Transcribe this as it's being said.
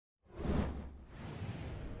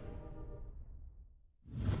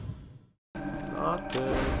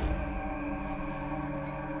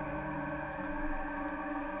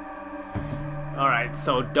Alright,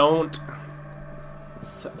 so don't...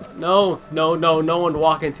 So, no one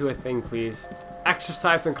walk into a thing, please.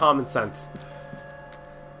 Exercise some common sense.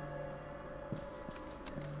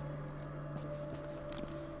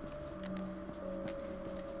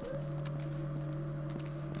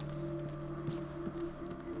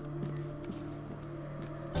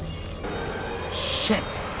 Shit!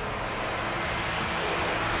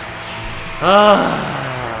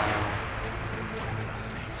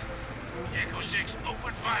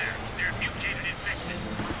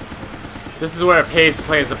 This is where it pays to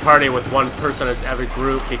play as a party with one person as every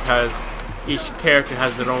group, because each character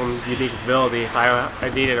has their own unique ability. If I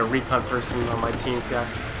needed a recon person on my team to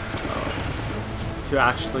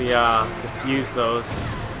actually defuse those.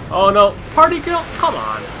 Oh no, party girl, come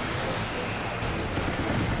on!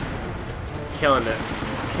 Killing it.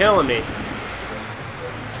 It's killing me.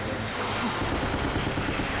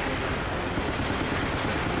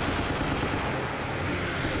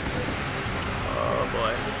 Oh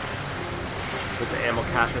boy. There's an ammo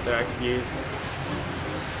cache right there I could use.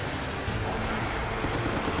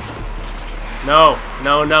 No,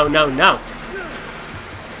 no, no, no, no.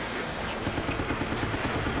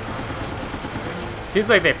 Seems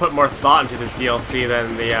like they put more thought into this DLC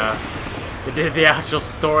than they did the actual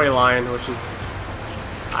storyline, which is,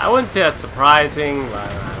 I wouldn't say that's surprising, but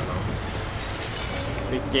I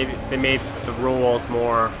don't know. They made the rules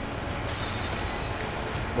more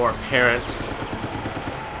apparent.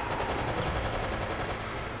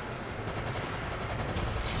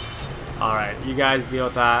 Alright, you guys deal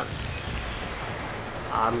with that.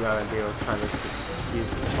 I'm gonna deal with trying to just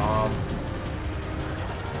use this bomb.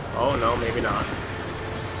 Oh no, maybe not.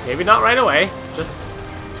 Maybe not right away. Just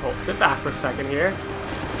sit back for a second here.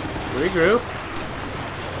 Regroup.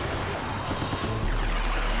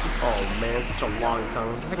 Oh man, such a long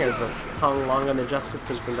tongue. I think it has a tongue longer than Jessica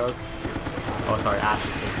Simpson does. Oh, sorry,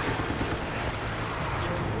 Ashley Simpson.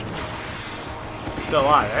 Still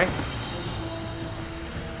alive, eh?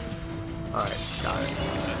 Alright, got it.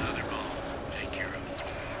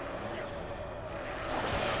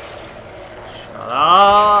 Shut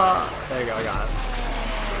up! There you go, I got it.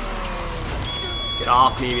 Get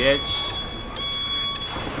off me, bitch.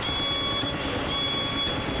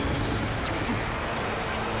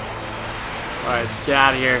 Alright, let's get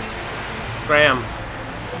out of here. Scram.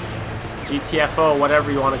 GTFO,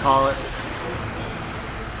 whatever you want to call it.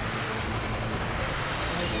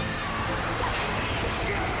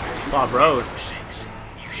 It's a lot of bros.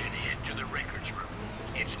 You should head to the records room.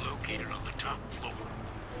 It's located on the top floor.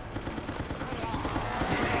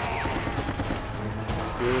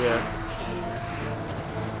 Screw this.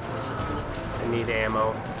 I need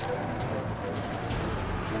ammo.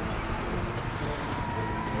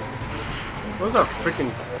 Those are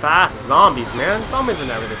freaking fast zombies, man. Zombies are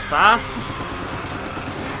never this fast.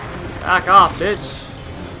 Back off, bitch.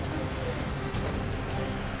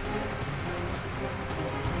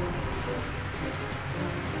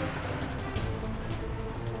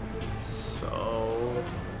 So,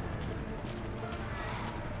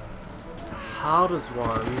 how does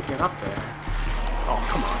one get up there? Oh,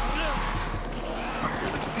 come on.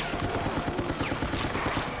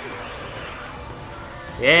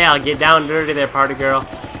 Yeah, I'll get down dirty there, party girl.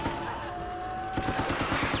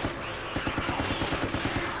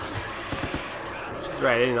 She's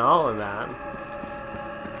right in all of that.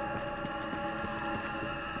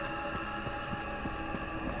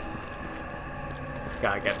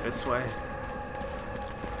 Gotta get this way.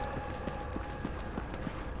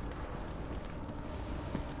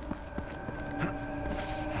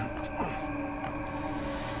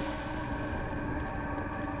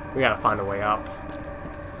 We gotta find a way up.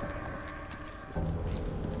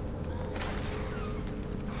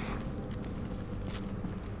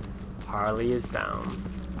 Harley is down.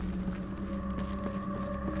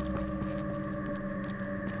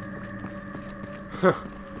 Huh.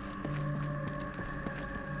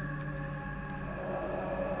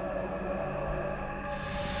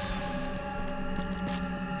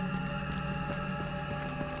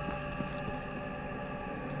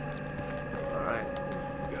 Alright.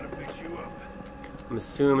 Gotta fix you up. I'm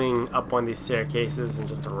assuming up one of these staircases and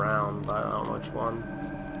just around, but I don't know which one.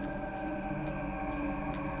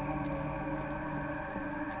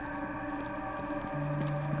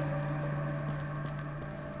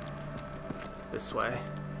 This way.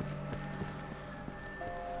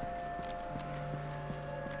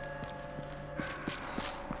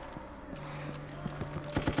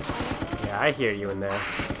 Yeah, I hear you in there.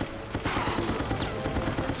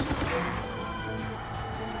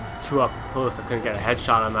 Too up close, I couldn't get a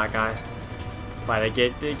headshot on that guy. But I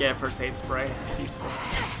did get first aid spray. It's useful.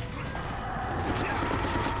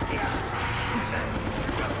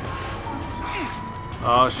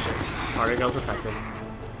 Oh shit. Party girl's affected.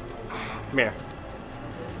 Come here.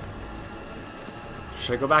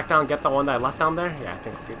 Should I go back down and get the one that I left down there? Yeah, I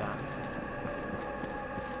think I'll do that.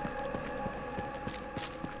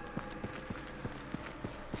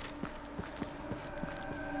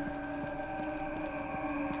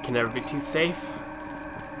 Can never be too safe.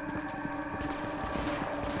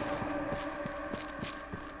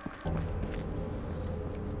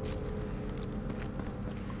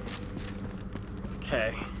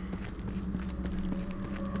 Okay.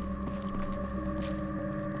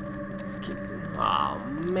 Let's keep. Oh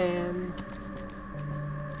man.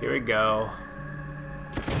 Here we go.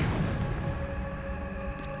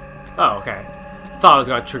 Oh, okay. Thought I was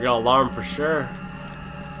gonna trigger an alarm for sure.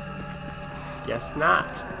 Guess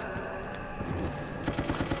not.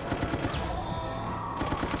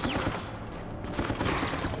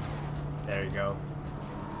 There you go.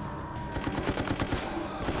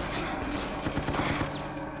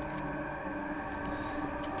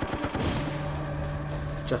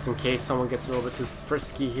 Just in case someone gets a little bit too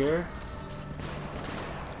frisky here.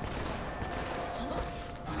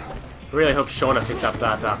 I really hope Shona picked up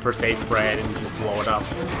that first aid spray and didn't just blow it up.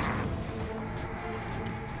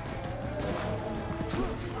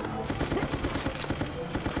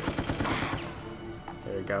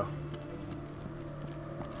 There you go.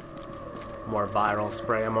 More viral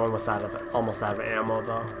spray. I'm almost out of ammo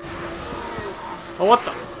though. Oh, what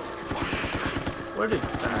the? Where did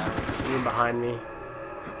that? Even behind me.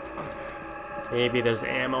 Maybe there's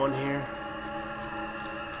ammo in here.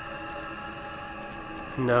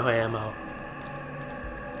 No ammo.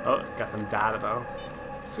 Oh, got some data though.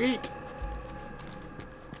 Sweet.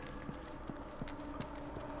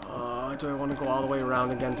 Oh, do I want to go all the way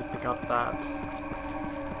around again to pick up that?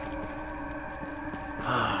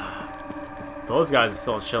 Those guys are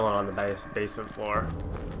still chilling on the basement floor.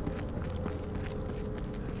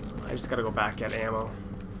 I just gotta go back get ammo.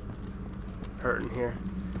 Hurting here.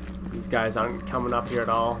 These guys aren't coming up here at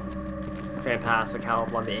all. Fantastic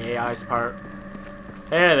help on the AI's part.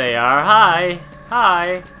 There they are. Hi.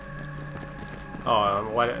 Hi. Oh,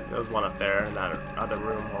 what? There's one up there in that other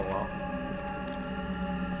room. Oh well.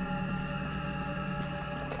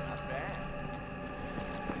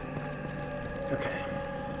 Okay.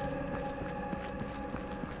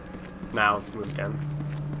 Now let's move again.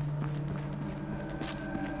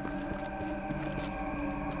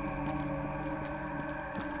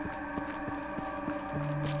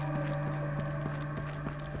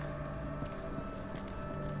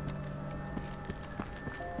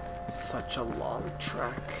 Such a long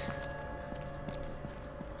trek.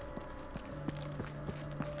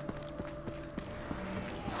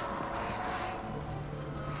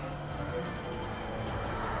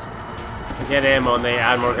 I get ammo and they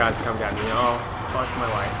add more guys to come down me. Oh, fuck my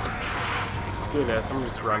life. Screw this, I'm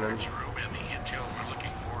just running.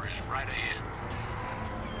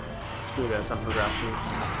 Screw this, I'm progressing.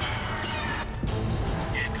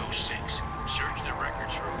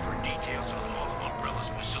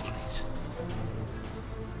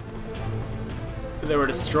 They were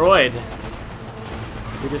destroyed.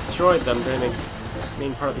 We destroyed them during the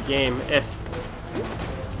main part of the game. If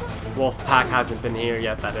Wolfpack hasn't been here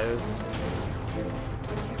yet, that is.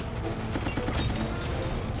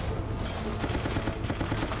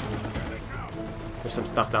 There's some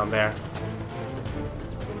stuff down there.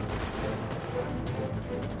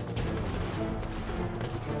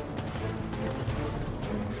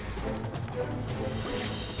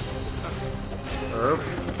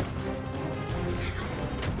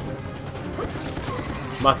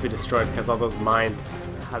 Must be destroyed because all those mines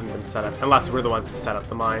haven't been set up. Unless we're the ones who set up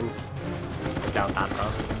the mines. I doubt that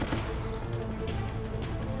though.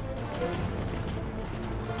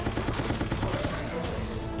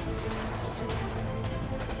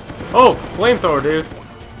 Oh! Flamethrower, dude!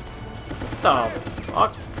 What the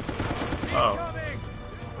fuck? Oh.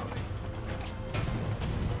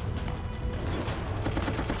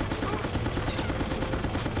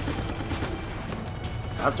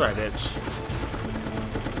 That's right, bitch.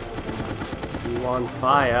 You on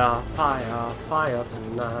fire, fire, fire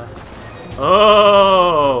tonight.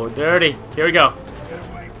 Oh, dirty. Here we go.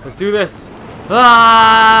 Let's do this.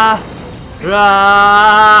 Ah!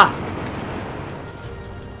 Ah!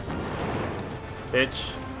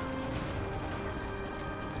 Bitch.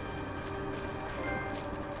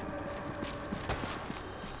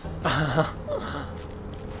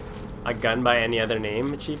 A gun by any other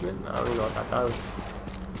name achievement? I don't even know what that does.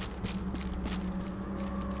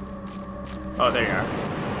 Oh, there you are.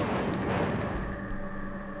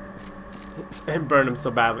 And burned him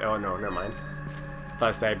so badly. Oh no, never mind. I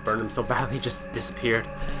thought I said I burned him so badly, he just disappeared.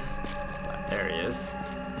 There he is.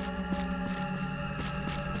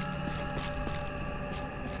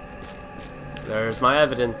 There's my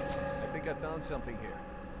evidence. I think I found something here.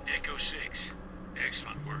 Echo 6.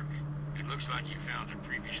 Excellent work. It looks like you found a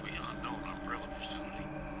previously unknown umbrella facility.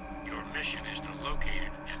 Your mission is to locate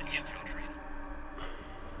it and infiltrate it.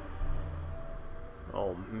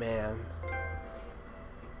 Oh man.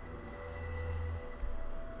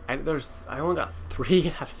 I only got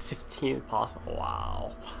 3 out of 15 possible.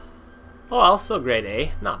 Wow. Oh, well, still grade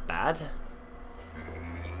A. Not bad.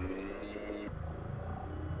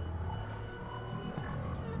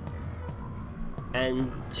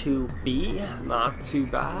 And 2B, not too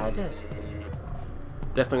bad.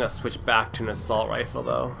 Definitely gonna switch back to an assault rifle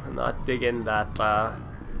though, and not dig in that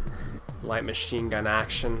light machine gun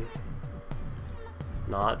action.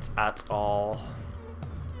 Not at all.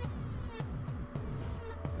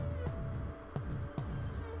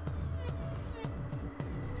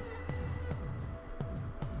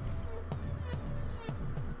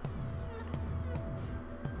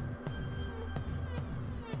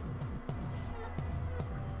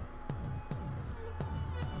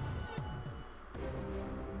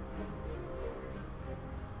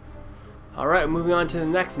 Alright, moving on to the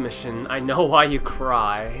next mission. I know why you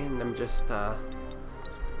cry, and I'm just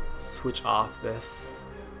switch off this.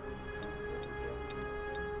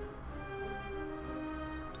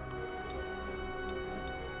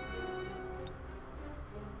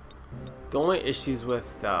 The only issues with,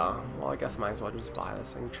 well, I guess I might as well just buy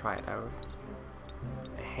this and try it out.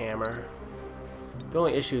 A hammer. The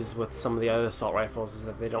only issues with some of the other assault rifles is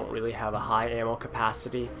that they don't really have a high ammo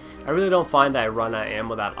capacity. I really don't find that I run out of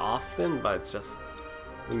ammo that often, but it's just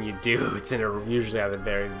when you do, it's usually at a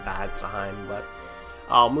very bad time. But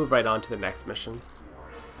I'll move right on to the next mission.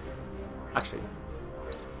 Actually,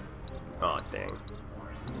 oh dang,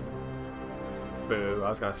 boo! I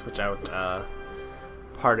was gonna switch out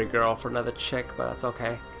Party Girl for another chick, but that's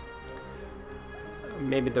okay.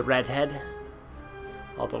 Maybe the redhead.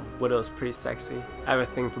 Although Widow's pretty sexy. I have a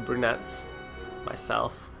thing for brunettes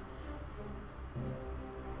myself.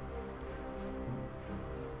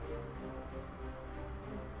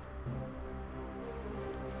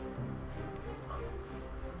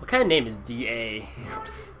 What kind of name is DA?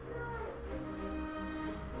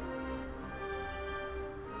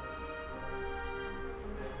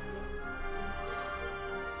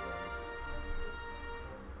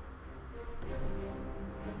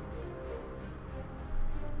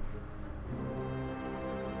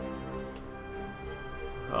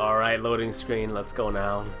 Alright, loading screen, let's go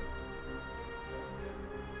now.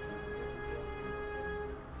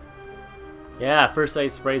 Yeah, first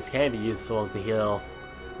aid sprays can be useful to heal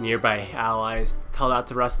nearby allies. Tell that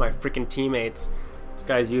to the rest of my freaking teammates. This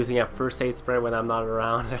guy's using a first aid spray when I'm not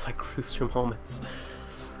around. I like crucial moments.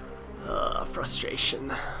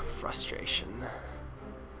 Frustration. Frustration.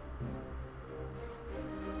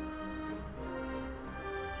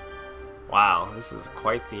 Wow, this is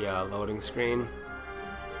quite the loading screen.